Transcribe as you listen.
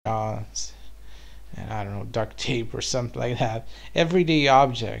crayons, and I don't know, duct tape or something like that. Everyday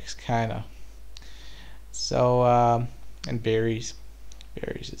objects, kind of. So, and berries.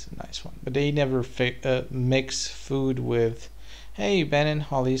 Berries is a nice one. But they never mix food with, hey, Ben and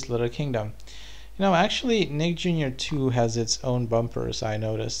Holly's Little Kingdom. Actually, Nick Jr. 2 has its own bumpers, I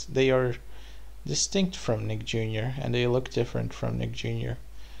noticed. They are distinct from Nick Jr., and they look different from Nick Jr.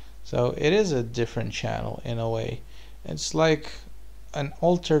 So it is a different channel in a way. It's like an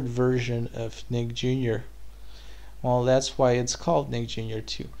altered version of Nick Jr. Well, that's why it's called Nick Jr.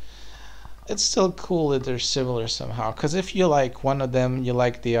 2. It's still cool that they're similar somehow, because if you like one of them, you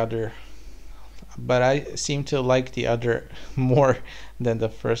like the other. But I seem to like the other more than the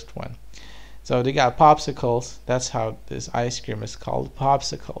first one. So they got popsicles. That's how this ice cream is called,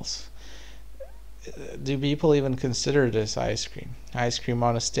 popsicles. Do people even consider this ice cream? Ice cream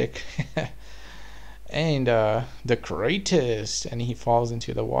on a stick. And the greatest, and he falls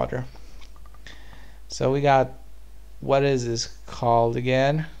into the water. So we got, what is this called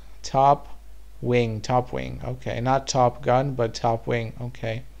again? Top wing. Okay, not Top Gun, but Top Wing.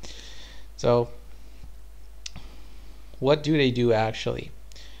 Okay. So what do they do actually?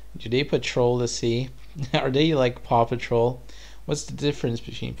 Do they patrol the sea? Are they like Paw Patrol? What's the difference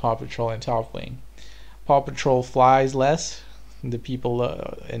between Paw Patrol and Top Wing? Paw Patrol flies less. The people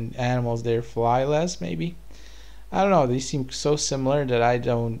and animals there fly less, maybe. I don't know. They seem so similar that I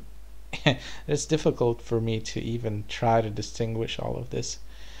don't. It's difficult for me to even try to distinguish all of this.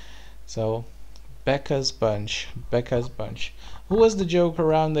 So, Becca's Bunch. Who was the joke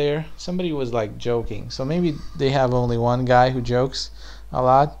around there? Somebody was like joking. So maybe they have only one guy who jokes a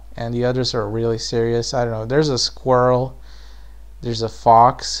lot, and the others are really serious. I don't know. There's a squirrel. There's a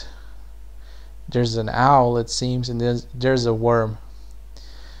fox. There's an owl, it seems, and there's a worm.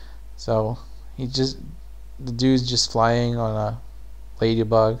 So the dude's just flying on a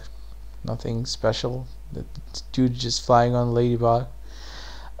ladybug. Nothing special. The dude's just flying on a ladybug.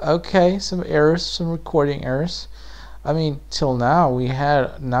 Okay, some errors, some recording errors. I mean, till now we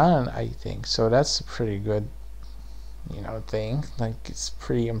had none, I think. So that's a pretty good, thing. Like, it's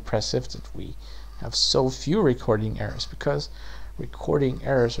pretty impressive that we have so few recording errors, because recording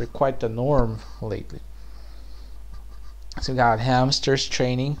errors are quite the norm lately. So we got hamsters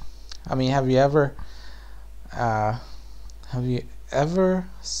training. I mean, have you ever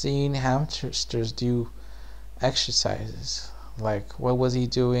seen hamsters do exercises? Like, what was he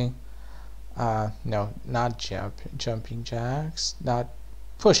doing? No, not jumping jacks, not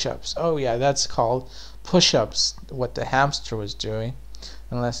push-ups. Oh yeah, that's called push-ups, what the hamster was doing,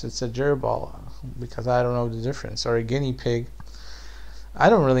 unless it's a gerbil, because I don't know the difference, or a guinea pig. I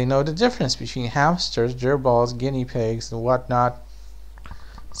don't really know the difference between hamsters, gerbils, guinea pigs, and whatnot.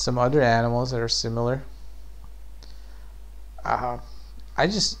 Some other animals that are similar. I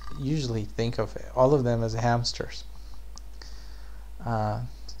just usually think of all of them as hamsters.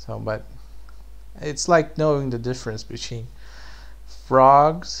 But it's like knowing the difference between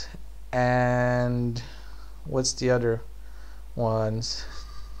frogs and what's the other ones?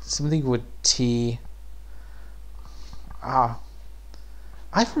 Something with T.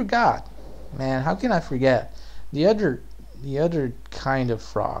 I forgot. Man, how can I forget? The other kind of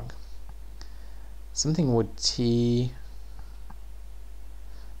frog. Something with T.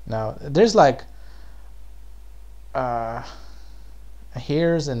 Now, there's like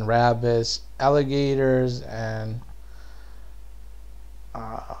hares and rabbits, alligators, and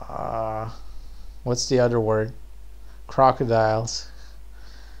what's the other word? Crocodiles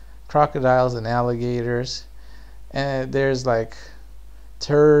and alligators, and there's like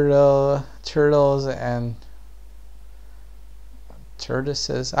turtles and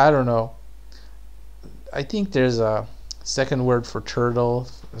tortoises. I don't know. I think there's a second word for turtle,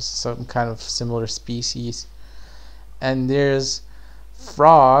 some kind of similar species. And there's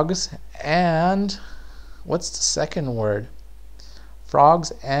frogs and what's the second word?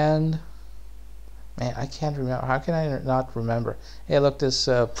 Frogs and, man, I can't remember. How can I not remember? Hey, look, this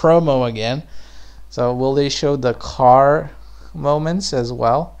promo again. So will they show the car moments as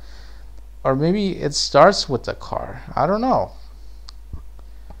well? Or maybe it starts with the car. I don't know.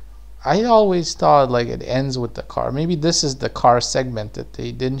 I always thought like it ends with the car. Maybe this is the car segment that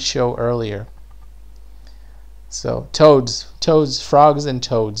they didn't show earlier. So toads, frogs and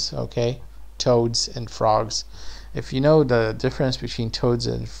toads, okay? Toads and frogs. If you know the difference between toads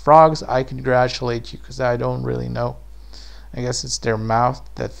and frogs, I congratulate you, because I don't really know. I guess it's their mouth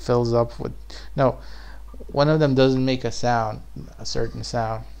that fills up with... No, one of them doesn't make a sound, a certain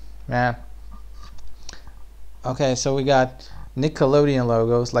sound. Man. Okay, so we got Nickelodeon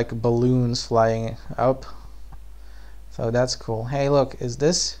logos, like balloons flying up. So that's cool. Hey, look, is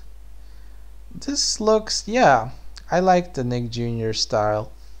this looks, yeah, I like the Nick Jr.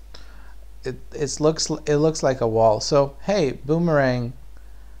 style. It looks like a wall. So hey, boomerang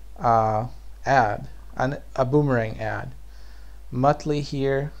ad, a boomerang ad. Muttley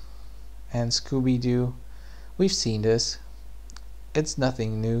here and Scooby-Doo. We've seen this. It's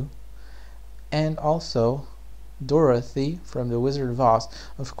nothing new. And also Dorothy from the Wizard of Oz.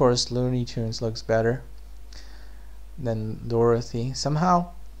 Of course, Looney Tunes looks better than Dorothy.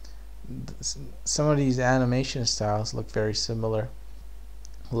 Somehow, some of these animation styles look very similar.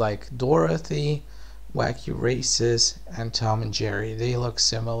 Like Dorothy, Wacky Races, and Tom and Jerry. They look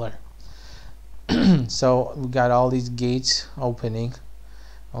similar. So we got all these gates opening.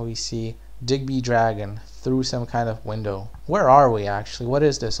 And we see Digby Dragon through some kind of window. Where are we actually? What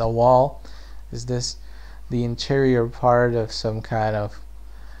is this? A wall? Is this the interior part of some kind of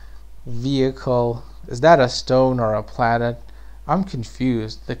vehicle? Is that a stone or a planet? I'm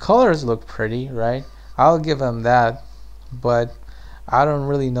confused. The colors look pretty, right? I'll give them that, but I don't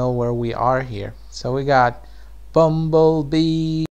really know where we are here. So we got Bumblebee.